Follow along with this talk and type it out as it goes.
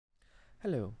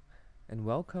Hello, and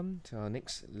welcome to our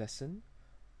next lesson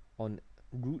on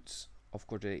roots of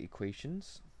quadratic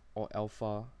equations, or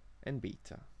alpha and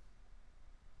beta.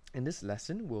 In this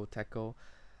lesson, we'll tackle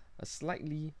a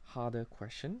slightly harder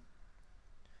question.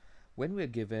 When we're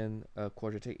given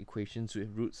quadratic equations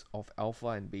with roots of alpha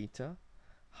and beta,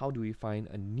 how do we find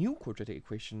a new quadratic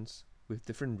equations with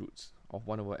different roots of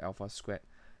 1 over alpha squared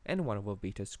and 1 over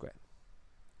beta squared?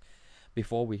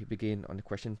 Before we begin on the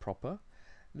question proper,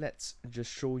 let's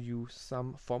just show you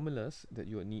some formulas that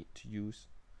you will need to use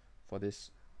for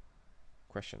this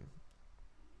question.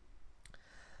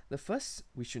 The first,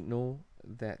 we should know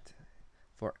that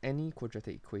for any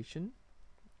quadratic equation,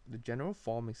 the general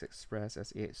form is expressed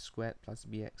as ax squared plus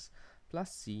bx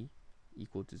plus c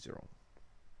equal to 0.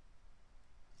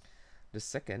 The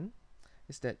second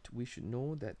is that we should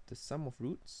know that the sum of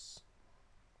roots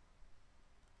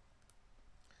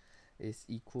is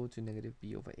equal to negative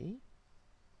b over a.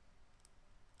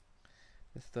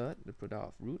 The third, the product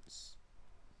of roots,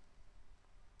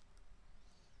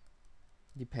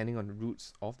 depending on the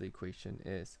roots of the equation,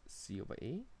 is c over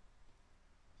a.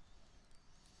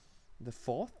 The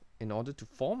fourth, in order to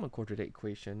form a quadratic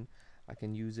equation, I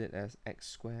can use it as x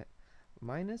squared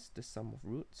minus the sum of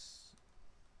roots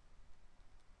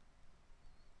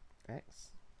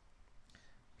x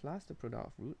plus the product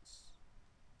of roots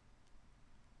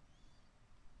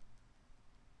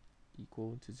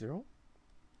equal to 0.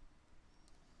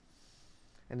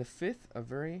 And the fifth, a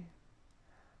very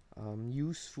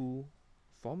useful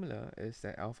formula, is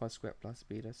that alpha squared plus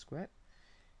beta squared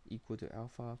equal to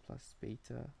alpha plus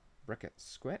beta bracket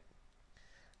squared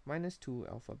minus 2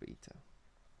 alpha beta.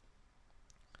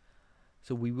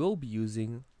 So we will be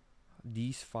using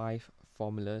these 5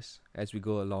 formulas as we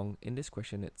go along in this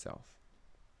question itself.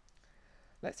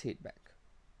 Let's head back.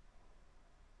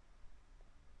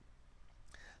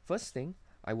 First thing,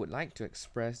 I would like to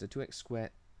express the 2x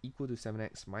squared equal to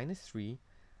 7x minus 3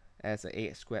 as a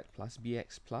ax squared plus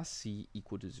bx plus c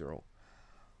equal to 0.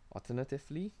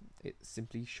 Alternatively, it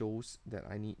simply shows that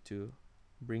I need to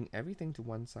bring everything to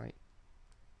one side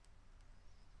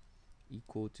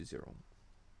equal to 0.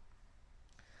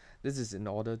 This is in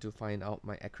order to find out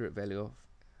my accurate value of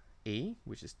a,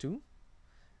 which is 2,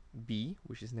 b,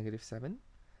 which is negative 7,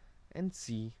 and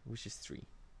c, which is 3.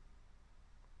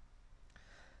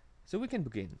 So we can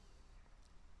begin.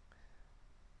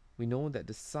 We know that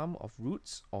the sum of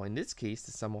roots, or in this case,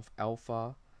 the sum of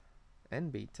alpha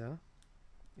and beta,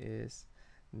 is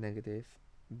negative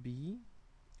b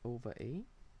over a,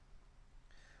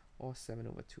 or 7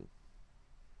 over 2.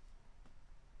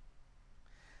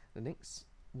 The next,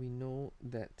 we know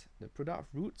that the product of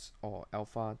roots, or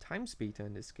alpha times beta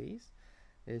in this case,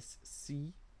 is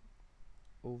c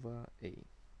over a.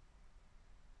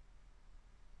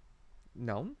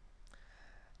 Now,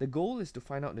 the goal is to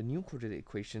find out the new quadratic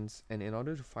equations, and in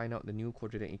order to find out the new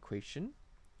quadratic equation,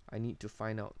 I need to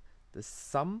find out the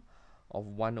sum of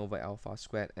 1 over alpha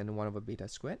squared and 1 over beta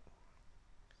squared,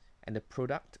 and the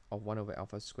product of 1 over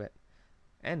alpha squared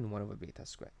and 1 over beta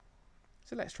squared.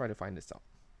 So let's try to find this out.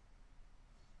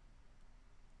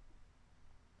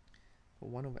 For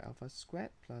 1 over alpha squared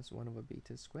plus 1 over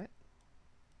beta squared,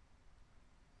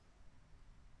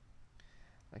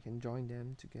 I can join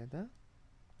them together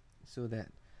so that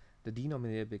the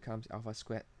denominator becomes alpha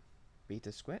squared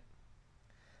beta squared.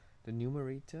 The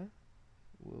numerator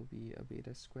will be a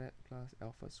beta squared plus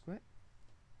alpha squared.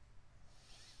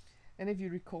 And if you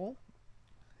recall,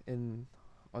 on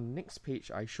the next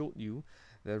page I showed you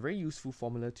that a very useful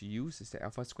formula to use is the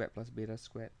alpha squared plus beta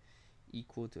squared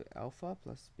equal to alpha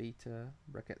plus beta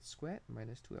bracket squared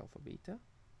minus 2 alpha beta.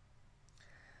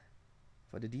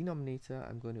 For the denominator,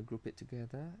 I'm going to group it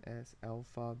together as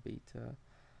alpha beta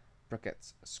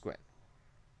brackets squared.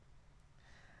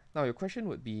 Now your question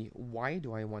would be, why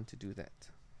do I want to do that?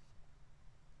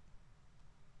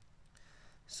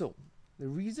 So the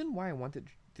reason why I wanted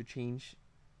to change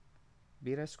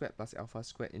beta squared plus alpha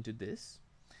squared into this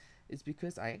is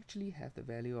because I actually have the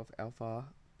value of alpha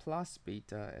plus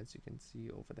beta, as you can see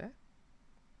over there,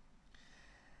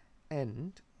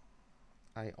 and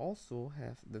I also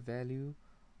have the value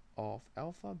of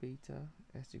alpha beta,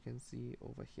 as you can see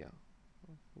over here.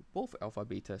 Both alpha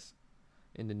betas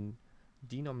in the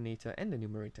denominator and the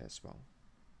numerator as well.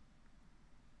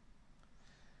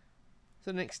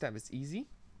 So the next step is easy.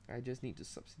 I just need to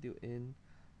substitute in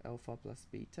alpha plus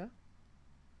beta.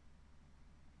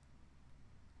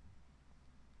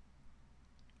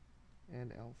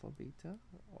 And alpha beta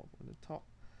on the top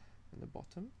and the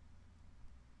bottom.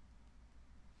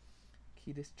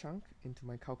 Key this chunk into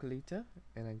my calculator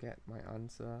and I get my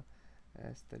answer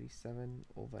as 37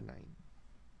 over 9.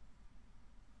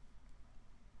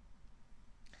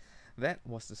 that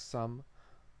was the sum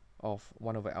of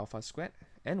 1 over alpha squared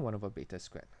and 1 over beta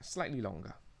squared, slightly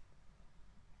longer.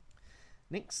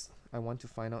 Next, I want to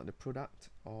find out the product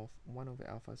of 1 over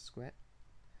alpha squared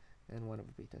and 1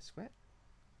 over beta squared.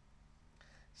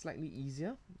 Slightly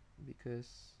easier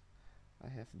because I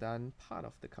have done part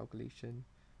of the calculation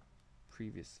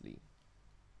previously.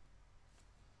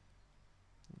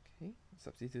 Okay,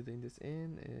 substituting this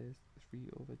in is 3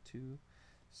 over 2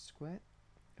 squared.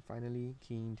 Finally,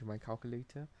 keying into my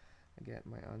calculator, I get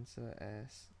my answer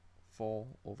as 4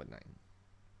 over 9.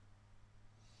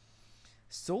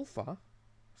 So far,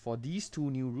 for these two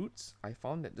new roots, I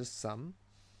found that the sum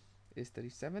is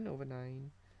 37 over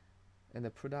 9 and the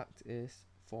product is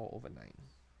 4 over 9.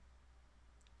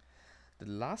 The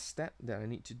last step that I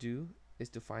need to do is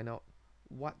to find out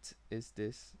what is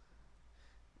this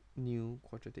new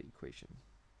quadratic equation,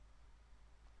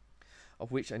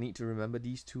 of which I need to remember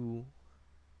these two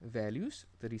values,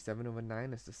 37 over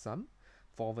 9 as the sum,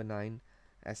 4 over 9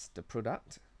 as the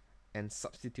product, and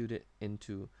substitute it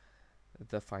into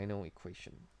the final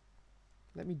equation.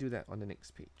 Let me do that on the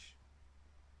next page.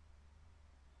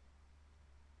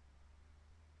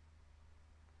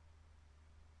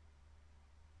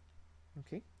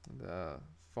 Okay, the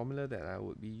formula that I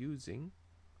would be using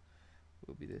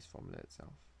will be this formula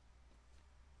itself.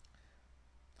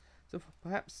 So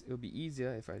perhaps it will be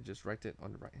easier if I just write it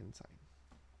on the right hand side.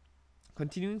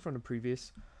 Continuing from the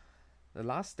previous, the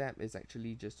last step is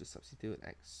actually just to substitute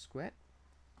x squared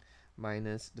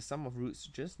minus the sum of roots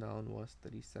just now was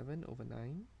 37 over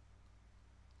 9.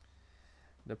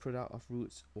 The product of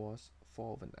roots was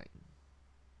 4 over 9.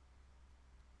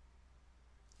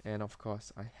 And of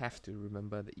course, I have to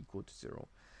remember the equal to 0.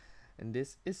 And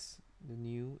this is the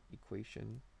new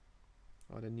equation,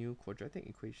 or the new quadratic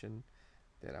equation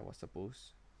that I was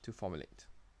supposed to formulate.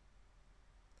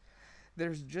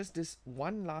 There's just this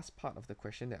one last part of the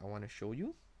question that I want to show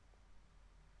you.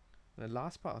 The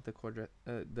last part of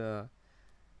the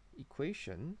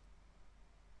equation,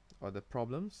 or the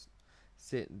problems,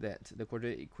 said that the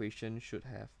quadratic equation should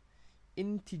have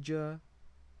integer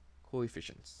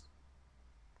coefficients.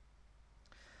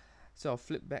 So I'll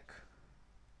flip back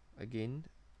again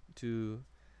to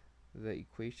the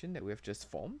equation that we have just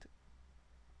formed.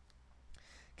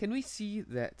 Can we see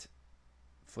that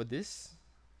for this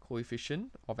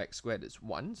coefficient of x squared is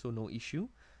 1, so no issue.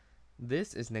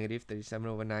 This is negative 37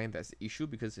 over 9, that's the issue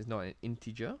because it's not an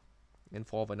integer, and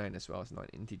 4 over 9 as well is not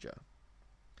an integer.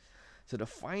 So the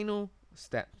final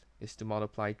step is to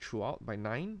multiply throughout by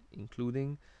 9,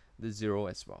 including the 0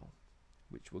 as well,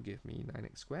 which will give me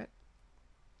 9x squared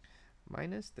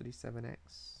minus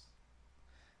 37x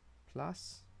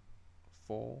plus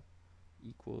 4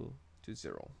 equal to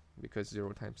 0, because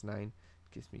 0 times 9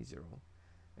 gives me 0.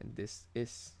 And this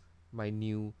is my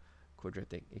new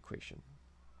quadratic equation.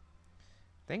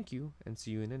 Thank you, and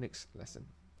see you in the next lesson.